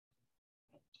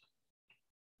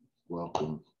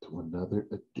Welcome to another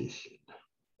edition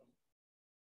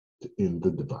to In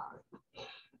the Divide.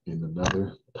 In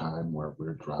another time where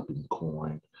we're dropping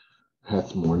coin,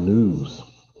 has more news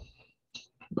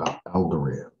about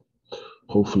Algorand.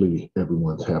 Hopefully,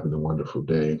 everyone's having a wonderful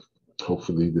day.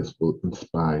 Hopefully, this will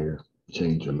inspire,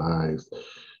 change your lives.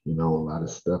 You know, a lot of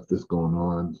stuff that's going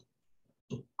on,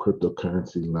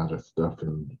 cryptocurrency, a lot of stuff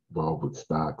involved with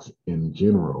stocks in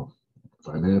general,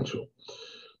 financial,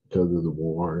 because of the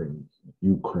war in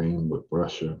Ukraine with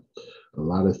Russia. A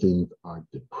lot of things are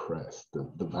depressed.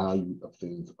 The value of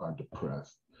things are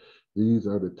depressed. These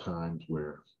are the times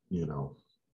where, you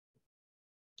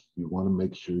want to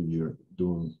make sure you're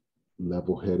doing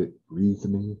level-headed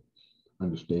reasoning,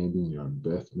 understanding your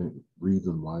investment,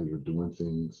 reason why you're doing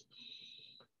things.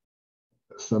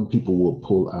 Some people will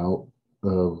pull out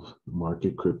of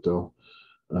market crypto,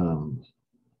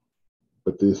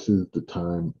 but this is the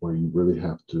time where you really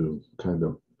have to kind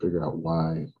of figure out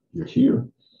why you're here.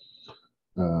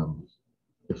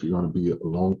 If you're going to be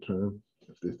long-term,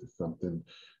 if this is something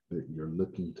that you're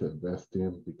looking to invest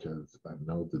in, because I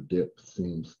know the dip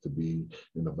seems to be,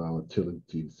 and the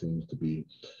volatility seems to be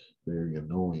very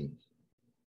annoying,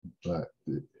 but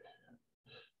the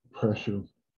pressure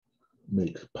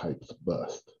makes pipes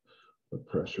bust, but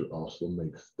pressure also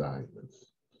makes diamonds.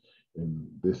 And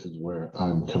this is where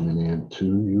I'm coming in to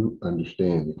you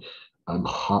understanding. I'm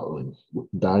hollering with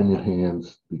diamond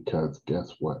hands because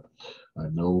guess what? I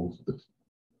know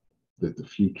that the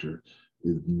future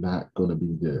is not going to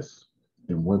be this.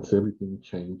 And once everything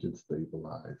changes and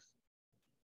stabilizes,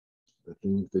 the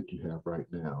things that you have right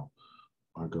now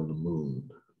are going to move.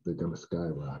 They're going to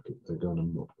skyrocket. They're going to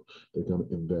move. They're going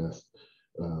to invest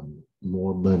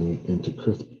more money into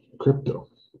crypto,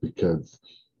 because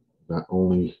not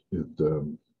only is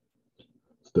the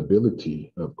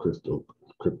stability of crypto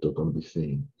going to be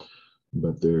seen,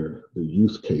 but the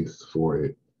use case for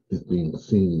it is being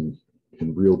seen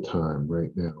in real time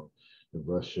right now in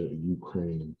Russia and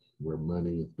Ukraine, where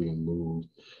money is being moved,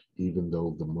 even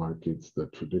though the markets, the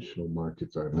traditional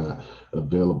markets, are not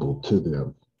available to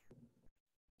them.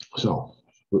 So,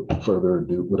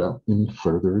 without any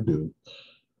further ado,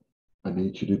 I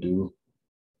need you to do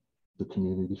the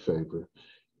community favor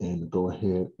and go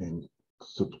ahead and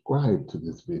subscribe to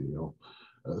this video,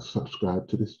 subscribe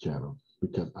to this channel,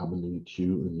 because I'm going to need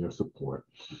you and your support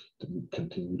to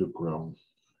continue to grow.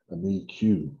 I need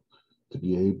you to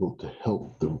be able to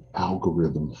help the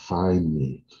algorithm find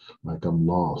me. Like I'm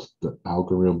lost, the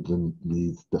algorithm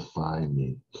needs to find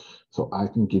me so I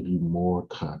can give you more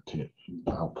content.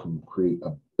 I can create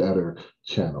a better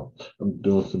channel. I'm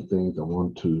doing some things. I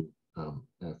want to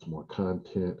add some more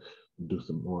content, do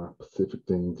some more specific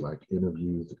things like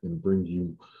interviews, and bring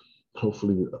you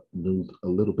hopefully news a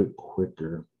little bit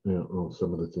quicker on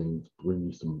some of the things, bring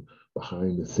you some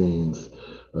behind the scenes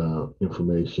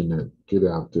information that get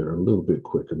out there a little bit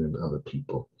quicker than other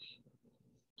people.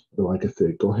 But like I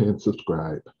said, go ahead and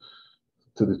subscribe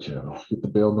to the channel, hit the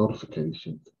bell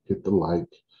notifications, hit the like.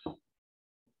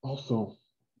 Also,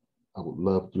 I would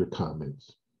love your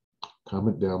comments.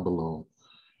 Comment down below.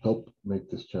 Help make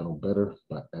this channel better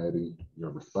by adding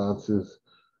your responses,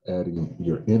 adding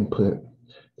your input.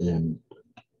 And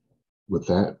with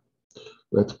that,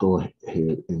 let's go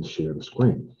ahead and share the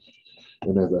screen.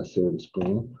 And as I share the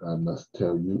screen, I must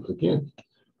tell you again,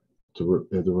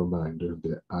 as a reminder,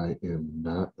 that I am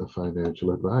not a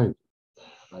financial advisor.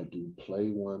 I do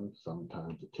play one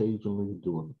sometimes, occasionally,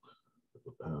 doing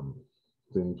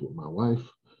things with my wife,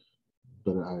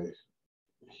 but I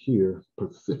here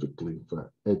specifically for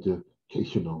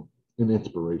educational and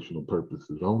inspirational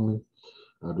purposes only.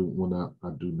 I do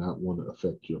not want to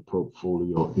affect your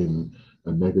portfolio in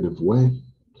a negative way.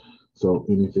 So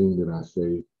anything that I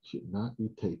say should not be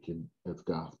taken as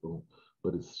gospel,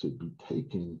 but it should be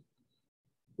taken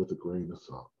with a grain of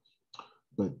salt.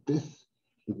 But this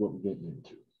is what we're getting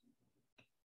into.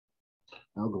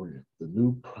 Algorand, the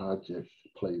new project,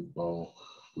 plays ball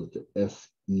with the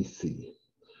SEC,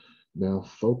 now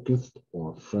focused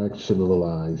on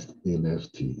fractionalized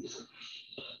NFTs.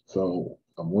 So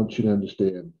I want you to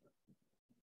understand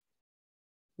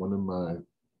one of my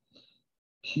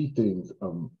key things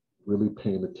I'm really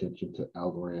paying attention to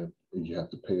Algorand is you have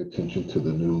to pay attention to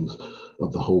the news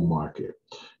of the whole market.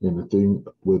 And the thing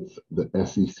with the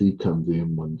SEC comes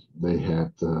in when they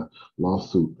had the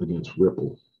lawsuit against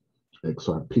Ripple,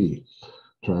 XRP,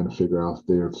 trying to figure out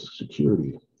their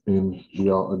security. And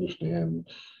we all understand,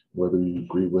 whether you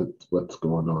agree with what's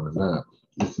going on or not,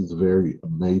 this is a very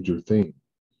major thing,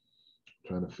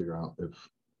 trying to figure out if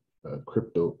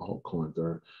crypto altcoins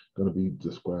are going to be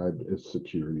described as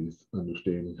securities,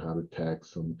 understanding how to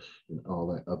tax them and all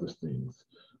that other things.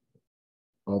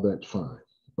 All that's fine.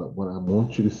 But what I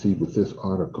want you to see with this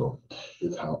article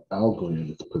is how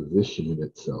Algorand is positioning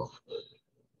itself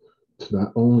to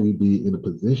not only be in a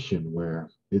position where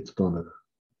it's going to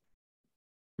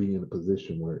be in a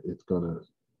position where it's going to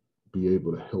be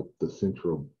able to help the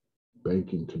central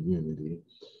banking community.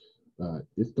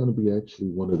 It's going to be actually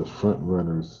one of the front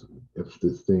runners if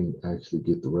this thing actually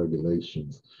get the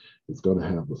regulations. It's going to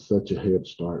have such a head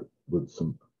start with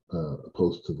some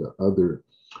opposed to the other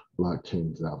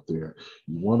blockchains out there.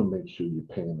 You want to make sure you're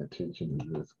paying attention to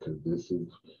this because this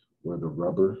is where the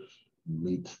rubber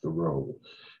meets the road.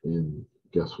 And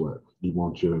guess what? You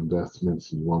want your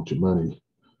investments, you want your money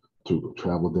to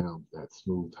travel down that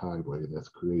smooth highway that's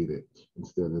created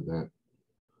instead of that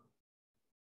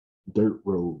dirt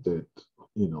road that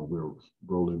we're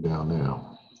rolling down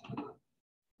now.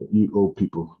 You old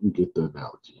people, you get the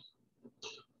analogy.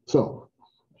 So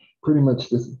pretty much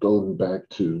this is going back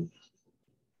to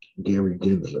Gary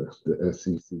Gensler, the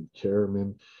SEC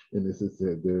chairman, and this is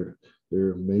that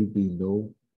there may be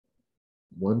no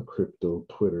one crypto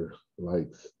Twitter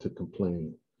likes to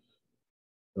complain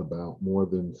about more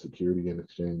than Security and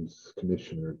Exchange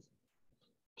Commissioner's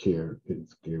chair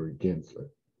is Gary Gensler.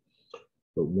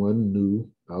 But one new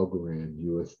Algorand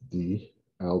USD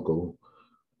Algo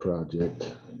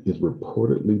project is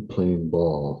reportedly playing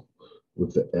ball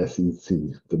with the SEC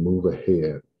to move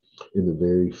ahead in the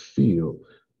very field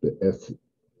the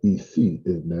SEC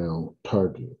is now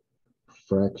targeting,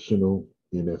 fractional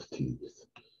NFTs.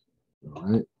 All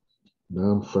right,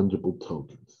 non-fungible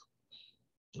tokens.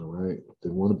 All right, they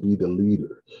want to be the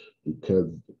leader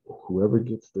because whoever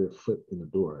gets their foot in the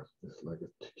door, it's like I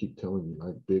keep telling you,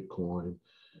 like Bitcoin,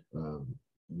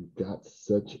 you've got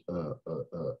such a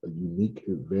unique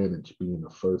advantage being the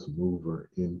first mover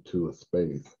into a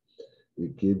space.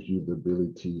 It gives you the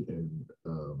ability and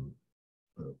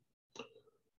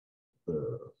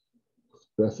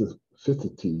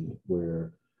specificity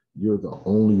where you're the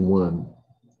only one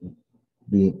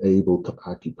being able to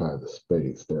occupy the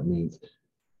space. That means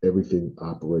everything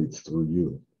operates through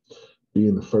you.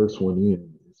 Being the first one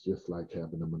in is just like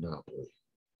having a monopoly.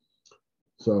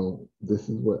 So this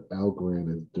is what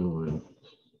Algorand is doing,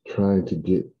 trying to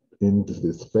get into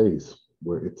this space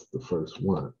where it's the first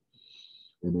one.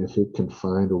 And if it can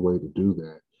find a way to do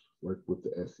that, work with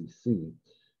the SEC,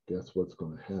 guess what's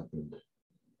going to happen?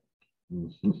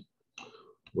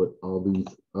 What all these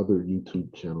other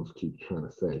YouTube channels keep trying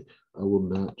to say. I will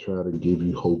not try to give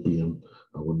you hopium.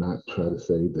 I will not try to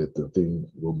say that the thing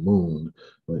will moon,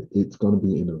 but it's going to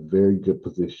be in a very good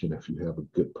position if you have a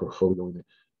good portfolio in it.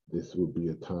 This will be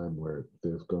a time where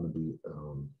there's going to be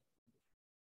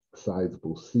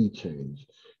sizable sea change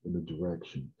in the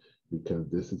direction because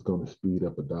this is going to speed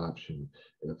up adoption.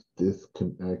 If this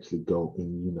can actually go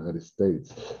in the United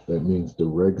States, that means the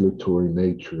regulatory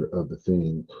nature of the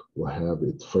thing will have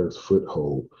its first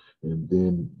foothold. And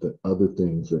then the other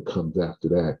things that comes after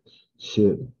that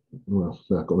should, well, it's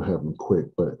not going to happen quick,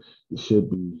 but it should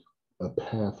be a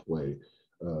pathway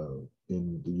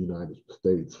in the United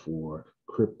States for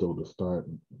crypto to start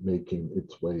making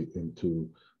its way into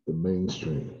the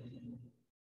mainstream.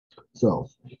 So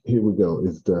here we go.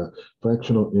 Is the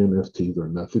fractional NFTs are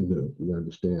nothing new. We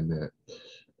understand that.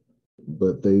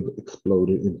 But they've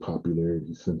exploded in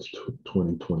popularity since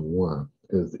 2021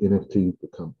 as NFTs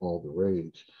become all the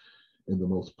rage. And the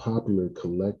most popular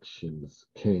collections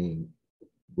came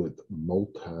with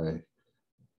 $1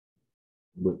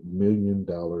 million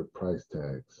price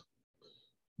tags.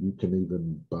 You can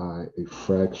even buy a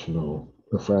fraction of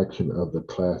the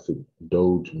classic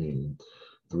Doge meme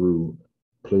through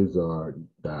Pleasure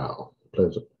DAO.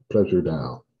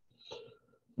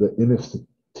 The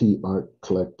NFT art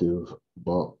collective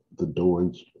bought the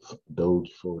Doge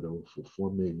photo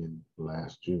for $4 million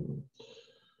last June.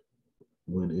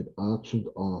 When it auctioned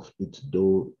off its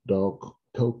Doge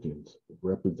tokens,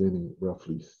 representing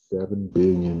roughly 7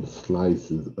 billion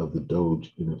slices of the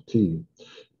Doge NFT,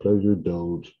 Pleasure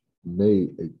Doge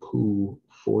made a cool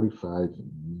 $45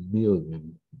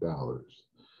 million.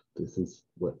 This is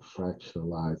what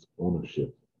fractionalized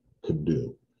ownership can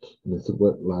do. And this is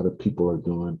what a lot of people are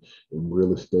doing in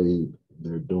real estate.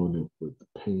 They're doing it with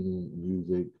painting,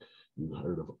 music. You've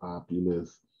heard of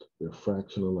Oculus. They're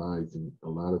fractionalizing a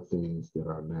lot of things that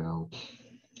are now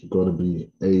going to be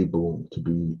able to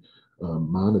be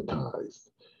monetized.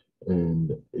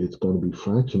 And it's going to be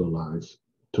fractionalized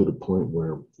to the point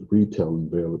where retail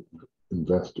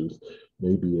investors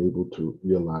may be able to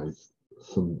realize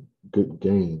some good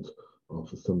gains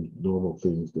off of some normal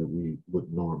things that we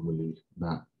would normally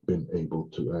not been able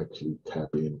to actually tap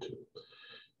into.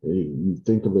 You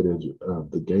think of it as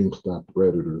the GameStop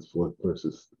Predators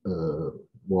versus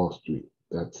Wall Street.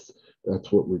 That's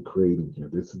what we're creating here.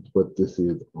 This is what this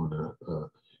is on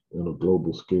a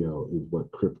global scale. Is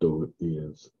what crypto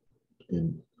is,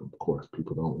 and of course,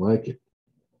 people don't like it.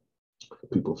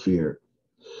 People fear it.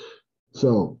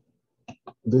 So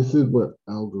this is what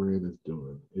Algorand is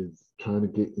doing: is trying to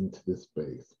get into this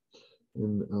space.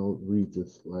 And I'll read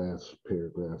this last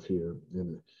paragraph here,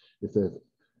 and it says,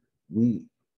 "We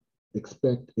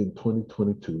expect in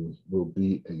 2022 will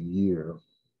be a year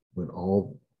when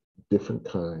all different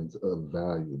kinds of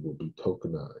value will be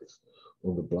tokenized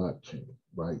on the blockchain,"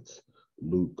 writes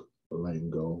Luke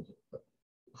Lango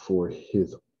for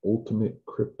his ultimate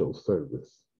crypto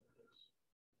service.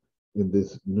 In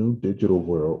this new digital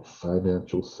world,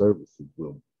 financial services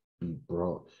will be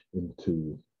brought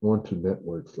onto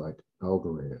networks like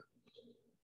Algorand,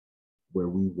 where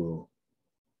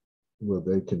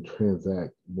they can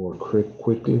transact more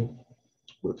quickly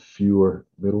with fewer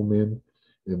middlemen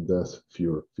and thus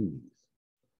fewer fees.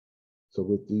 So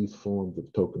with these forms of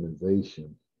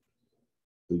tokenization,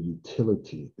 the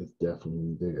utility is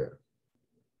definitely there.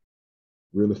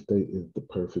 Real estate is the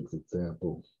perfect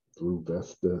example. Through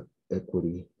Vesta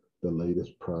Equity, the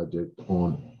latest project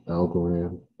on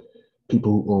Algorand,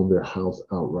 people who own their house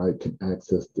outright can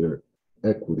access their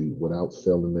equity without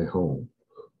selling their home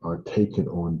or taking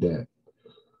on debt.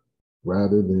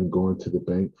 Rather than going to the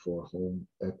bank for a home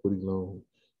equity loan,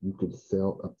 you can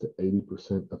sell up to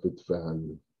 80% of its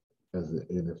value as an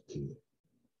NFT.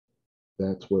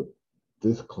 That's what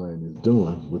this client is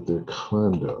doing with their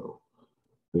condo.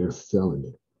 They're selling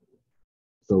it.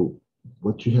 So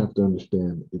what you have to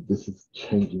understand is this is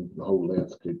changing the whole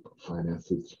landscape of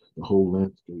finances, the whole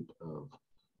landscape of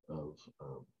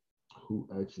who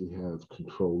actually has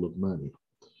control of money.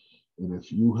 And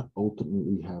if you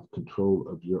ultimately have control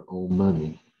of your own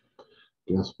money,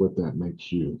 guess what that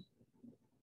makes you?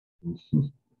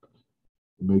 It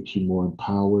makes you more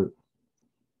empowered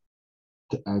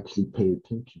to actually pay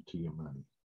attention to your money.